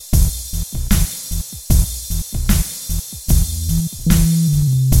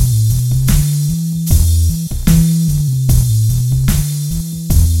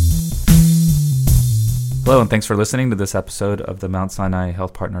Hello, and thanks for listening to this episode of the Mount Sinai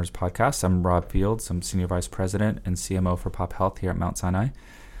Health Partners podcast. I'm Rob Fields. I'm Senior Vice President and CMO for Pop Health here at Mount Sinai.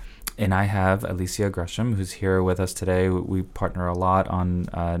 And I have Alicia Gresham, who's here with us today. We partner a lot on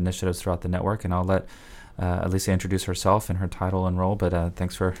initiatives throughout the network, and I'll let Alicia introduce herself and her title and role, but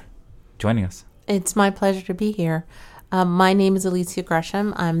thanks for joining us. It's my pleasure to be here. My name is Alicia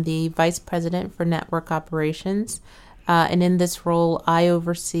Gresham. I'm the Vice President for Network Operations. And in this role, I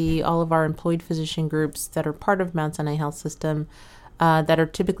oversee all of our employed physician groups that are part of Mount Sinai Health System that are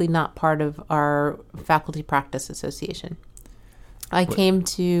typically not part of our Faculty Practice Association. I came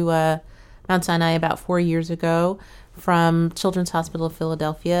to Mount Sinai about 4 years ago from Children's Hospital of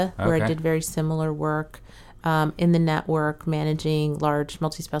Philadelphia, where I did very similar work in the network, managing large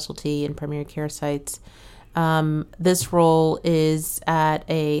multi-specialty and primary care sites. This role is at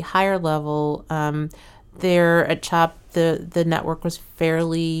a higher level. There at CHOP, the network was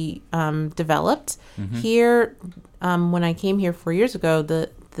fairly developed. Mm-hmm. Here, when I came here 4 years ago,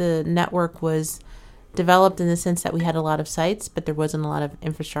 the network was developed in the sense that we had a lot of sites, but there wasn't a lot of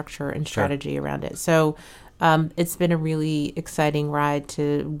infrastructure and strategy around it. So it's been a really exciting ride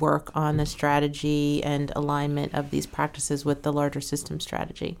to work on the strategy and alignment of these practices with the larger system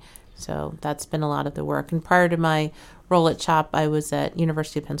strategy. So that's been a lot of the work. And prior to my role at CHOP, I was at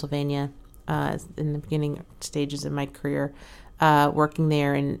University of Pennsylvania in the beginning stages of my career, working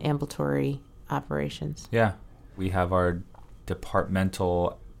there in ambulatory operations. Yeah. We have our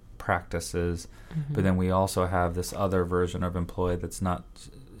departmental practices, mm-hmm. but then we also have this other version of employee that's not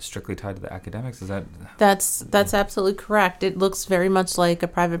strictly tied to the academics. Is that? That's absolutely correct. It looks very much like a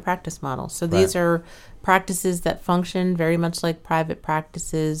private practice model. So these are practices that function very much like private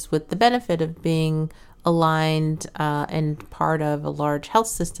practices with the benefit of being aligned and part of a large health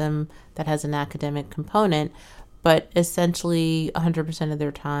system that has an academic component, but essentially 100% of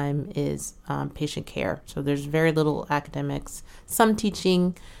their time is patient care. So there's very little academics, some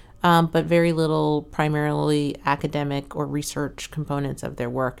teaching, but very little primarily academic or research components of their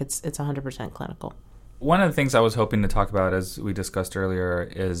work. It's 100% clinical. One of the things I was hoping to talk about, as we discussed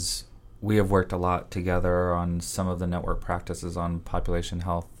earlier, is we have worked a lot together on some of the network practices on population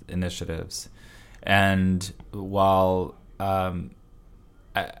health initiatives. And while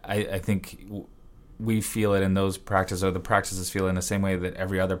I think we feel it in those practices, or the practices feel in the same way that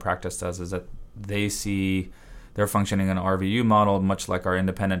every other practice does, is that they see they're functioning in an RVU model, much like our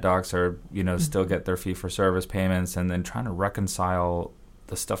independent docs are, mm-hmm. still get their fee-for-service payments, and then trying to reconcile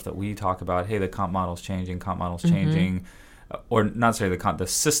the stuff that we talk about. Hey, the comp model's changing, mm-hmm. changing, or not say the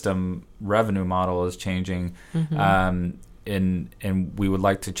system revenue model is changing. Mm-hmm. And we would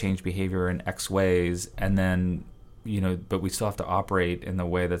like to change behavior in X ways, and then, but we still have to operate in the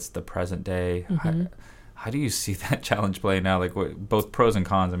way that's the present day. Mm-hmm. How do you see that challenge playing out? Like, both pros and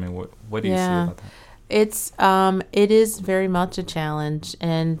cons. I mean, what do you see about that? It is very much a challenge,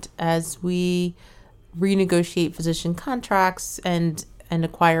 and as we renegotiate physician contracts and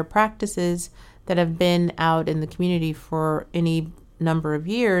acquire practices that have been out in the community for any number of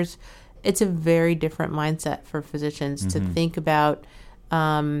years, it's a very different mindset for physicians mm-hmm. to think about.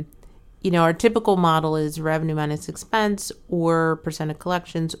 Our typical model is revenue minus expense, or percent of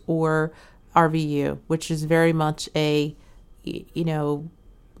collections, or RVU, which is very much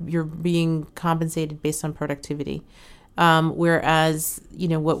you're being compensated based on productivity. Whereas,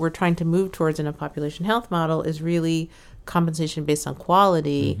 what we're trying to move towards in a population health model is really compensation based on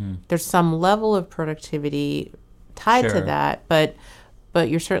quality. Mm-hmm. There's some level of productivity tied to that, but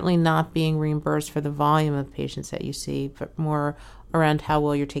you're certainly not being reimbursed for the volume of patients that you see, but more around how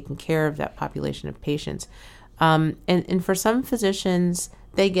well you're taking care of that population of patients. And for some physicians,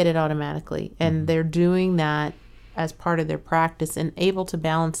 they get it automatically, and mm-hmm. they're doing that as part of their practice and able to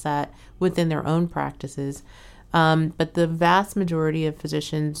balance that within their own practices. But the vast majority of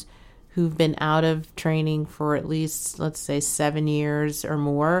physicians who've been out of training for at least, let's say, 7 years or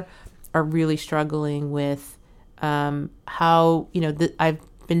more are really struggling with how, I've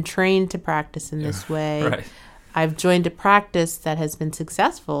been trained to practice in this way. Right. I've joined a practice that has been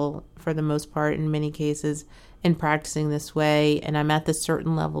successful for the most part in many cases in practicing this way, and I'm at this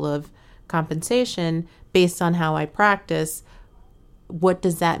certain level of compensation based on how I practice. What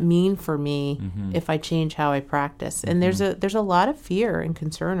does that mean for me mm-hmm. if I change how I practice? And mm-hmm. there's a lot of fear and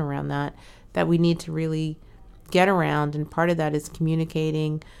concern around that we need to really get around, and part of that is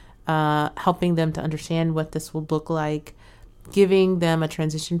communicating, helping them to understand what this will look like, giving them a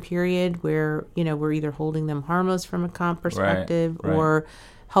transition period where, we're either holding them harmless from a comp perspective right. or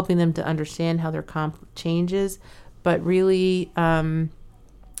helping them to understand how their comp changes. But really,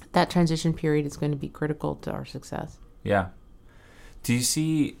 that transition period is going to be critical to our success. Yeah. Do you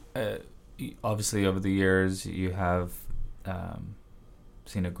see, obviously over the years you have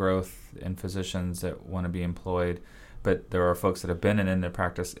seen a growth in physicians that want to be employed, but there are folks that have been in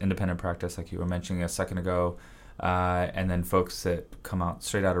independent practice, like you were mentioning a second ago, and then folks that come out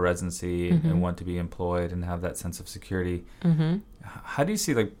straight out of residency and want to be employed and have that sense of security. How do you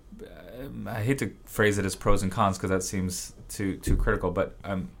see, like, I hate to phrase it as pros and cons because that seems too critical, but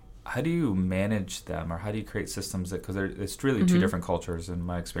how do you manage them, or how do you create systems that, because it's really two different cultures in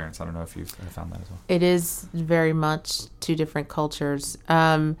my experience. I don't know if you have found that as well. It is very much two different cultures.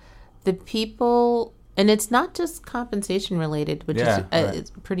 The people, and it's not just compensation related, which is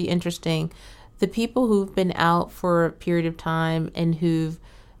it's pretty interesting. The people who've been out for a period of time and who've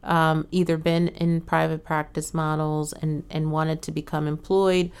either been in private practice models and wanted to become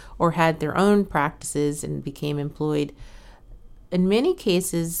employed, or had their own practices and became employed, in many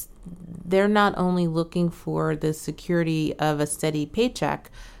cases, they're not only looking for the security of a steady paycheck,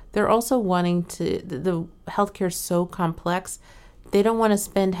 they're also wanting to, the healthcare is so complex, they don't want to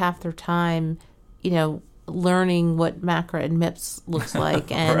spend half their time, learning what MACRA and MIPS looks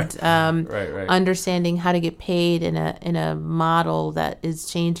like and understanding how to get paid in a model that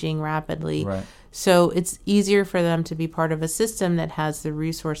is changing rapidly. Right. So it's easier for them to be part of a system that has the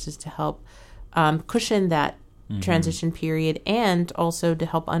resources to help cushion that transition period, and also to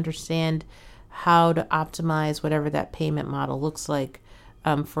help understand how to optimize whatever that payment model looks like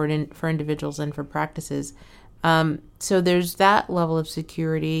for individuals and for practices. So there's that level of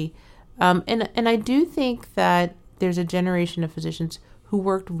security. And I do think that there's a generation of physicians who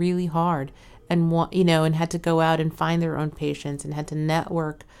worked really hard and and had to go out and find their own patients and had to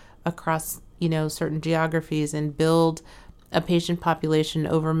network across, certain geographies and build a patient population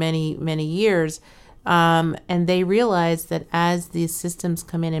over many, many years. And they realize that as these systems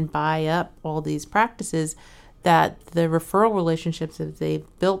come in and buy up all these practices, that the referral relationships that they've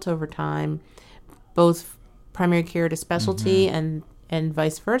built over time, both primary care to specialty and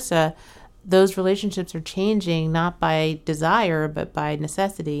vice versa, those relationships are changing not by desire but by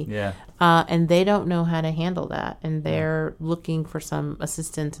necessity. Yeah. And they don't know how to handle that, and they're looking for some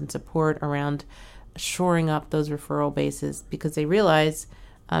assistance and support around shoring up those referral bases, because they realize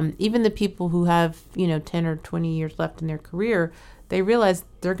even the people who have 10 or 20 years left in their career, they realize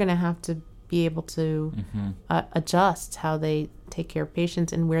they're going to have to be able to adjust how they take care of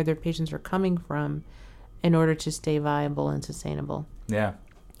patients and where their patients are coming from in order to stay viable and sustainable. Yeah.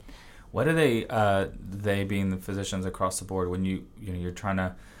 What are they being the physicians across the board, when you're trying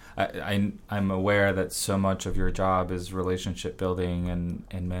to, I'm aware that so much of your job is relationship building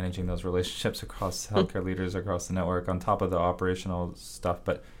and managing those relationships across healthcare leaders across the network on top of the operational stuff,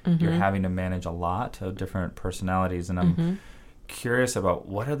 but you're having to manage a lot of different personalities, and I'm curious about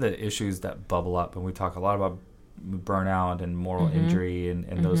what are the issues that bubble up, and we talk a lot about burnout and moral injury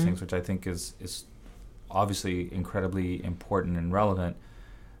and those things, which I think is obviously incredibly important and relevant.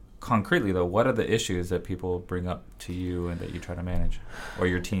 Concretely, though, what are the issues that people bring up to you and that you try to manage, or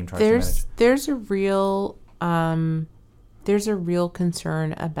your team tries to manage? There's a real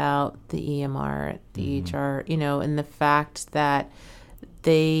concern about the EMR, the EHR, and the fact that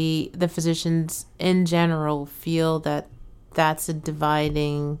the physicians in general feel that that's a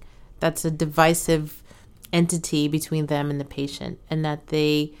divisive entity between them and the patient, and that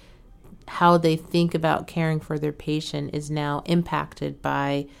how they think about caring for their patient is now impacted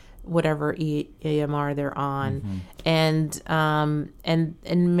by whatever EMR they're on. And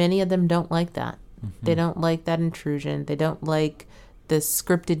many of them don't like that. They don't like that intrusion. They don't like the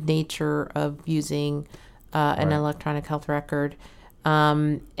scripted nature of using an electronic health record,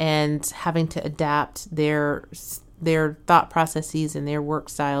 and having to adapt their thought processes and their work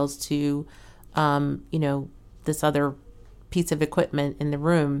styles to this other piece of equipment in the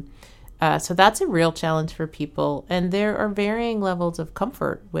room. So that's a real challenge for people, and there are varying levels of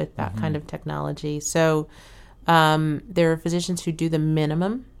comfort with that kind of technology. So there are physicians who do the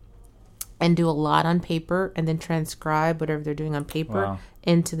minimum and do a lot on paper and then transcribe whatever they're doing on paper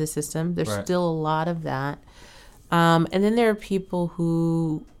into the system. There's still a lot of that. And then there are people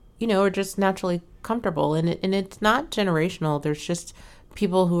who, are just naturally comfortable, and it's not generational. There's just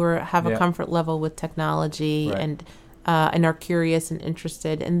people who have a comfort level with technology and are curious and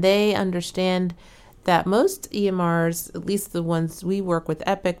interested, and they understand that most EMRs, at least the ones we work with,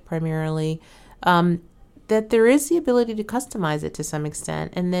 Epic primarily, that there is the ability to customize it to some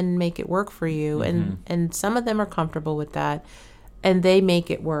extent and then make it work for you. And some of them are comfortable with that, and they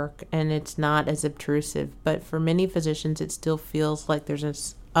make it work, and it's not as obtrusive. But for many physicians, it still feels like there's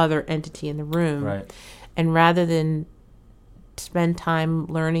this other entity in the room. And rather than spend time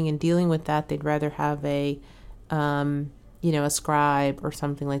learning and dealing with that, they'd rather have a a scribe or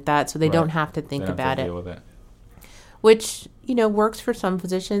something like that, so they Right. don't have to think They don't have about to it. deal with it. Which, works for some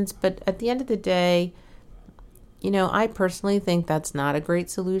physicians, but at the end of the day, I personally think that's not a great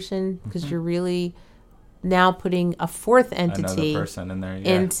solution, because you're really now putting a fourth entity Another person in there.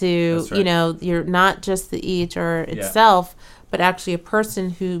 Yeah. into, That's right. you're not just the EHR itself, but actually a person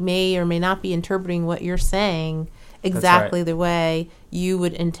who may or may not be interpreting what you're saying exactly the way you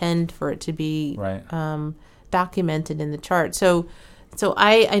would intend for it to be Right. documented in the chart. So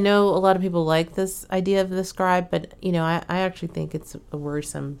I know a lot of people like this idea of the scribe, but I actually think it's a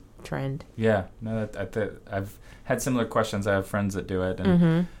worrisome trend. Yeah. No, I've had similar questions. I have friends that do it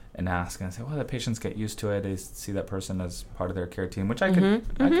and ask, and I say, well, the patients get used to it. They see that person as part of their care team, which I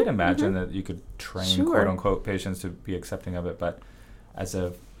could imagine that you could train, Sure. quote unquote, patients to be accepting of it. But as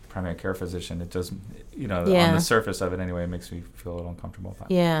a primary care physician, it does, on the surface of it anyway, it makes me feel a little uncomfortable. But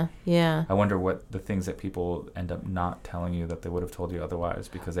Yeah. I wonder what the things that people end up not telling you that they would have told you otherwise,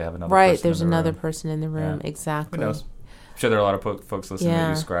 because they have another Right. person There's in the another room. person in the room. Yeah. Exactly. Who knows? I'm sure there are a lot of folks listening that Yeah.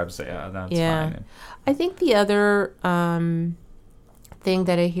 use scribes say, yeah, that's Yeah. fine. I think the other thing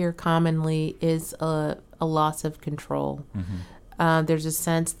that I hear commonly is a loss of control. There's a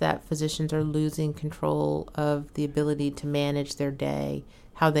sense that physicians are losing control of the ability to manage their day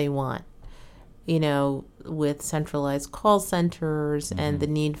how they want, with centralized call centers and the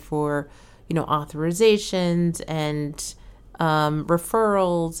need for, authorizations and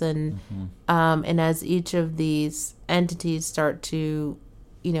referrals and as each of these entities start to,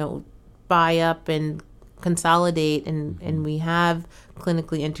 buy up and consolidate and we have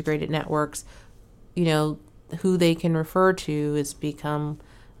clinically integrated networks, who they can refer to has become,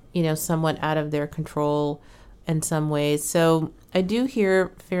 somewhat out of their control in some ways. So I do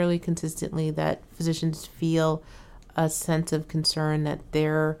hear fairly consistently that physicians feel a sense of concern that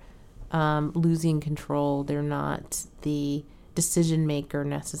they're losing control. They're not the decision maker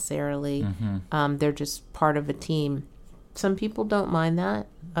necessarily. They're just part of a team. Some people don't mind that.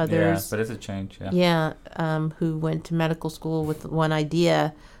 Others, but it's a change. Yeah. Who went to medical school with one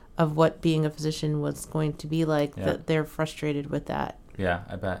idea of what being a physician was going to be like, that they're frustrated with that. Yeah,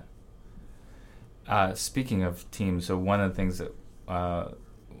 I bet. Speaking of teams, so one of the things that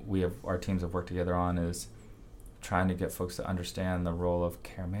our teams have worked together on is trying to get folks to understand the role of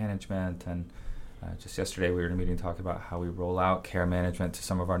care management. And just yesterday we were in a meeting talking about how we roll out care management to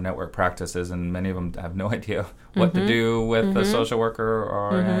some of our network practices, and many of them have no idea what to do with a social worker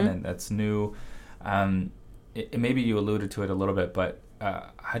or RN, and that's new. Maybe you alluded to it a little bit, but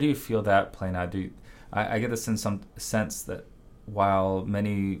how do you feel that playing out? I get some sense that while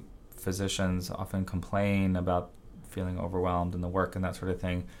many physicians often complain about feeling overwhelmed in the work and that sort of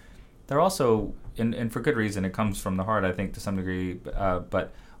thing, they're also, and for good reason, it comes from the heart, I think, to some degree,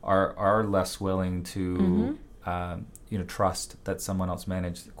 but are less willing to trust that someone else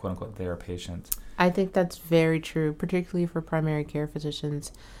managed, quote unquote, their patients. I think that's very true, particularly for primary care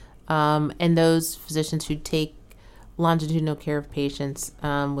physicians, and those physicians who take longitudinal care of patients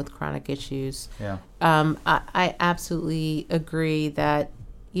with chronic issues. Yeah. I absolutely agree that,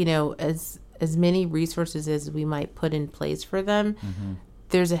 as many resources as we might put in place for them,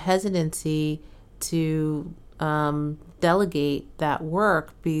 there's a hesitancy to delegate that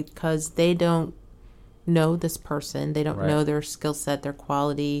work because they don't know this person. They don't know their skill set, their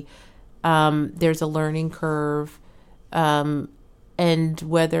quality. There's a learning curve. And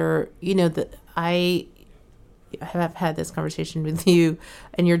whether, I have had this conversation with you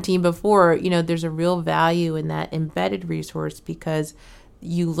and your team before, there's a real value in that embedded resource because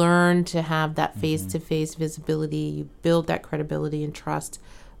you learn to have that face-to-face visibility. You build that credibility and trust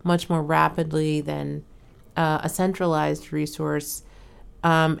much more rapidly than a centralized resource.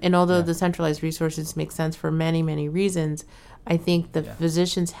 And although the centralized resources make sense for many, many reasons, I think the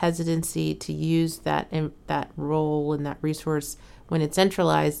physician's hesitancy to use that role and that resource when it's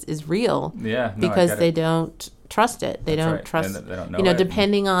centralized is real. Yeah, no, because they don't trust it. They don't trust. And they don't know it.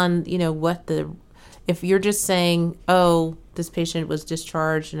 Depending on if you're just saying, oh, this patient was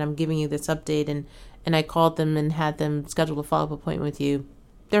discharged and I'm giving you this update, and I called them and had them schedule a follow-up appointment with you,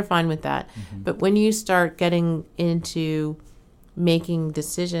 they're fine with that. But when you start getting into making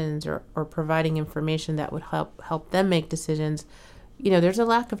decisions or providing information that would help them make decisions, there's a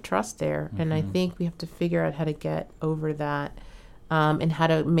lack of trust there. And I think we have to figure out how to get over that, and how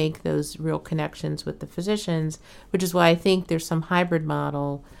to make those real connections with the physicians, which is why I think there's some hybrid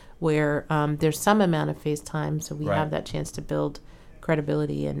model where there's some amount of face time, so we have that chance to build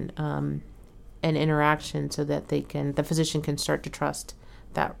credibility and interaction so that the physician can start to trust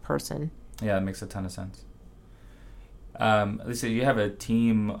that person. Yeah, it makes a ton of sense. Lisa, you have a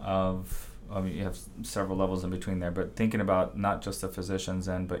team of I mean, you have several levels in between there, but thinking about not just the physicians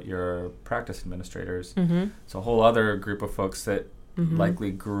but your practice administrators. It's a whole other group of folks that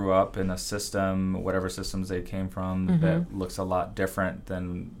likely grew up in a system, whatever systems they came from, that looks a lot different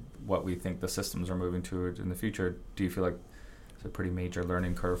than what we think the systems are moving to in the future. Do you feel like it's a pretty major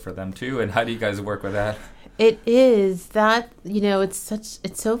learning curve for them too? And how do you guys work with that? It is that, it's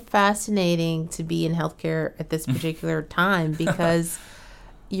so fascinating to be in healthcare at this particular time, because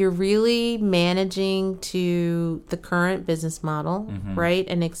you're really managing to the current business model, right?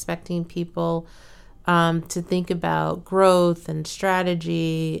 And expecting people to think about growth and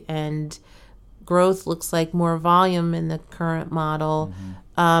strategy, and growth looks like more volume in the current model.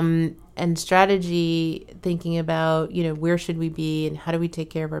 And strategy, thinking about, where should we be and how do we take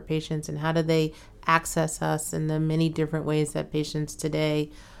care of our patients and how do they access us in the many different ways that patients today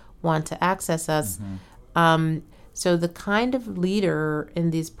want to access us. So the kind of leader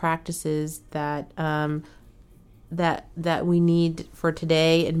in these practices that that we need for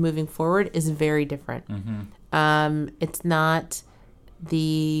today and moving forward is very different. It's not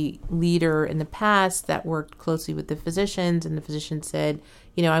the leader in the past that worked closely with the physicians, and the physician said,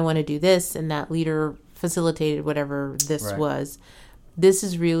 I want to do this, and that leader facilitated whatever this was. This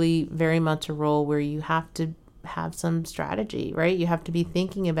is really very much a role where you have to have some strategy, right? You have to be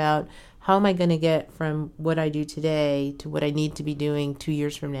thinking about, how am I going to get from what I do today to what I need to be doing 2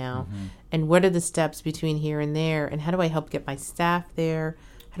 years from now? And what are the steps between here and there? And how do I help get my staff there?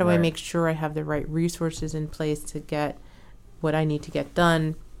 How do I make sure I have the right resources in place to get what I need to get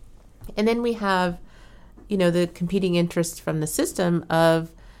done? And then we have, the competing interests from the system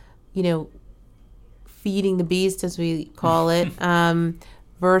of, feeding the beast, as we call it,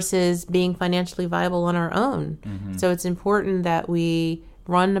 versus being financially viable on our own. So it's important that we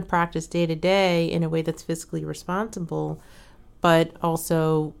run the practice day to day in a way that's fiscally responsible, but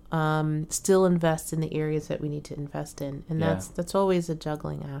also still invest in the areas that we need to invest in. And that's always a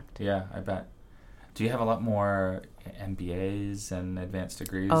juggling act. Yeah, I bet. Do you have a lot more MBAs and advanced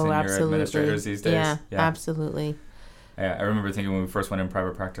degrees in absolutely. your administrators these days? Yeah, absolutely. Yeah, I remember thinking when we first went in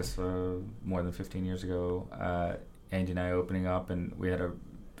private practice more than 15 years ago, Angie and I opening up, and we had a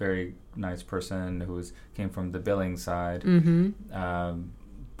very nice person who came from the billing side,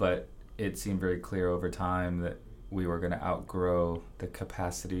 but it seemed very clear over time that we were going to outgrow the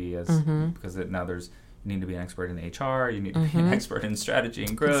capacity because now you need to be an expert in HR, you need to be an expert in strategy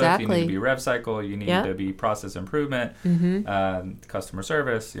and growth, you need to be rev cycle, you need to be process improvement, customer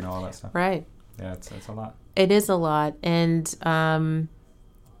service, all that stuff. Right. Yeah, it's a lot. It is a lot, and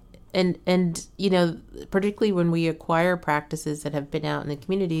particularly when we acquire practices that have been out in the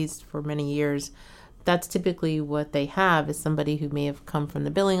communities for many years, that's typically what they have, is somebody who may have come from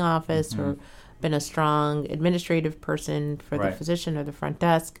the billing office or been a strong administrative person for the physician or the front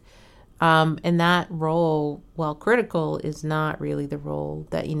desk. And that role, while critical, is not really the role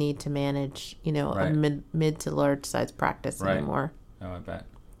that you need to manage, a mid to large size practice anymore. Oh, I bet.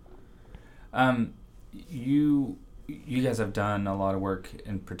 You guys have done a lot of work,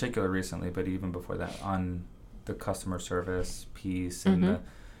 in particular recently, but even before that, on the customer service piece, and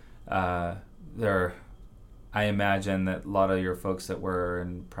I imagine that a lot of your folks that were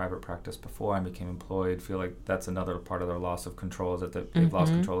in private practice before and became employed feel like that's another part of their loss of control, is that they've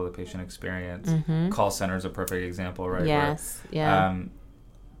lost control of the patient experience. Call center is a perfect example, right? Yes.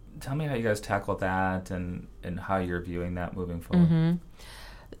 Tell me how you guys tackle that and how you're viewing that moving forward.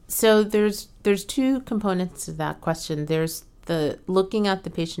 So there's two components to that question. There's the looking at the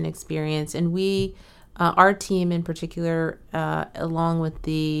patient experience, and we, our team in particular, along with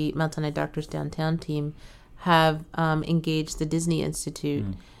the Mount Sinai Doctors Downtown team, have engaged the Disney Institute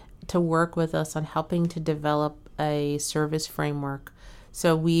to work with us on helping to develop a service framework.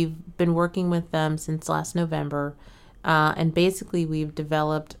 So we've been working with them since last November, and basically we've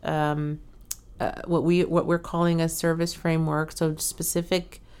developed what we're calling a service framework. So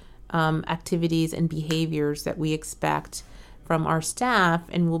specific activities and behaviors that we expect from our staff,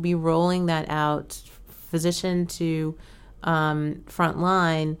 and we'll be rolling that out, physician to front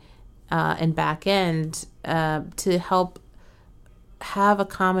line and back end, to help have a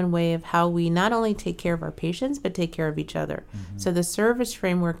common way of how we not only take care of our patients, but take care of each other. So the service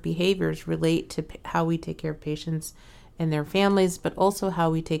framework behaviors relate to how we take care of patients and their families, but also how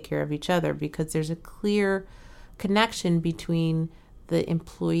we take care of each other, because there's a clear connection between the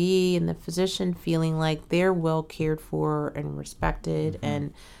employee and the physician feeling like they're well cared for and respected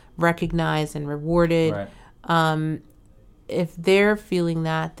and recognized and rewarded. If they're feeling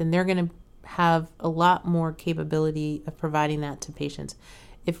that, then they're going to have a lot more capability of providing that to patients.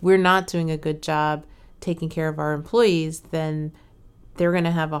 If we're not doing a good job taking care of our employees, then they're going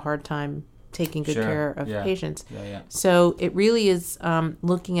to have a hard time taking good Sure. care of Yeah. patients. Yeah. So it really is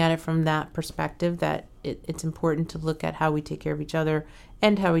looking at it from that perspective, that it's important to look at how we take care of each other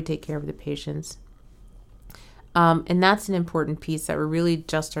and how we take care of the patients. And that's an important piece that we're really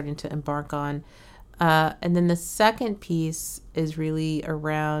just starting to embark on. And then the second piece is really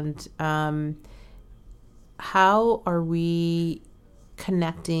around how are we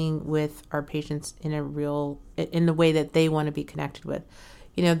connecting with our patients in the way that they want to be connected with.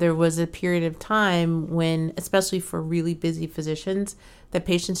 There was a period of time when, especially for really busy physicians, that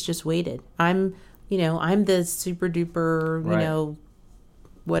patients just waited. I'm the super duper, Right.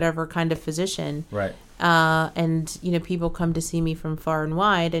 Whatever kind of physician. Right. And people come to see me from far and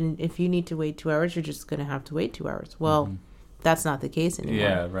wide, and if you need to wait 2 hours, you're just going to have to wait 2 hours. Well, that's not the case anymore.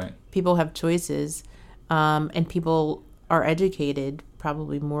 Yeah, right. People have choices, and people are educated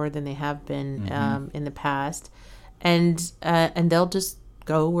probably more than they have been in the past, and they'll just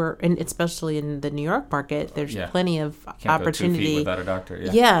go and especially in the New York market, there's plenty of Can't opportunity. go 2 feet without a doctor.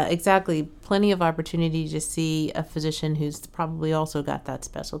 Yeah, exactly. Plenty of opportunity to see a physician who's probably also got that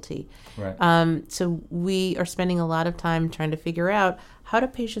specialty. Right. So we are spending a lot of time trying to figure out, how do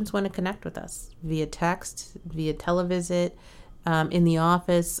patients want to connect with us? Via text, via televisit, in the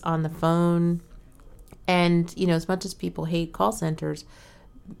office, on the phone. And, as much as people hate call centers,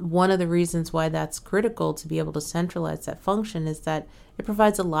 one of the reasons why that's critical to be able to centralize that function is that it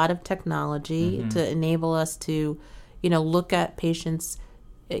provides a lot of technology to enable us to, look at patients.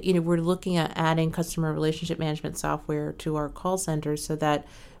 We're looking at adding customer relationship management software to our call centers so that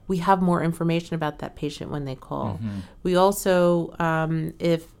we have more information about that patient when they call. We also,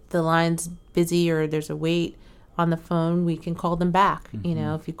 if the line's busy or there's a wait on the phone, we can call them back.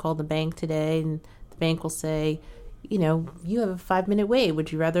 If you call the bank today and the bank will say, you have a 5-minute wait.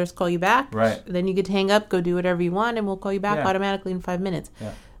 Would you rather us call you back? Right. Then you get to hang up, go do whatever you want, and we'll call you back automatically in 5 minutes.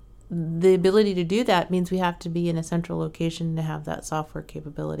 Yeah. The ability to do that means we have to be in a central location to have that software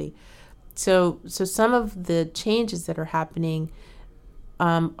capability. So some of the changes that are happening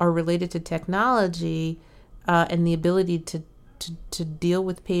are related to technology and the ability to deal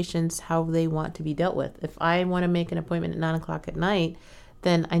with patients how they want to be dealt with. If I want to make an appointment at 9:00 at night,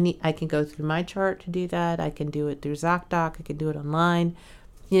 then I can go through my chart to do that. I can do it through ZocDoc. I can do it online.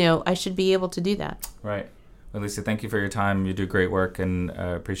 I should be able to do that. Right. Well, Lisa, thank you for your time. You do great work, and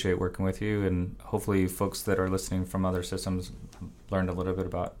appreciate working with you. And hopefully folks that are listening from other systems learned a little bit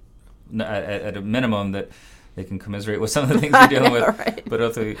about, at a minimum, that they can commiserate with some of the things you're dealing with. Right. But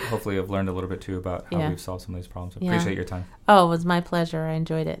hopefully have learned a little bit, too, about how we've solved some of these problems. Appreciate your time. Oh, it was my pleasure. I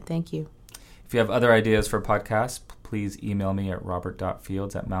enjoyed it. Thank you. If you have other ideas for podcasts, please email me at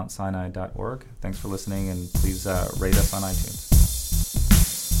robert.fields@mountsinai.org. Thanks for listening, and please rate us on iTunes.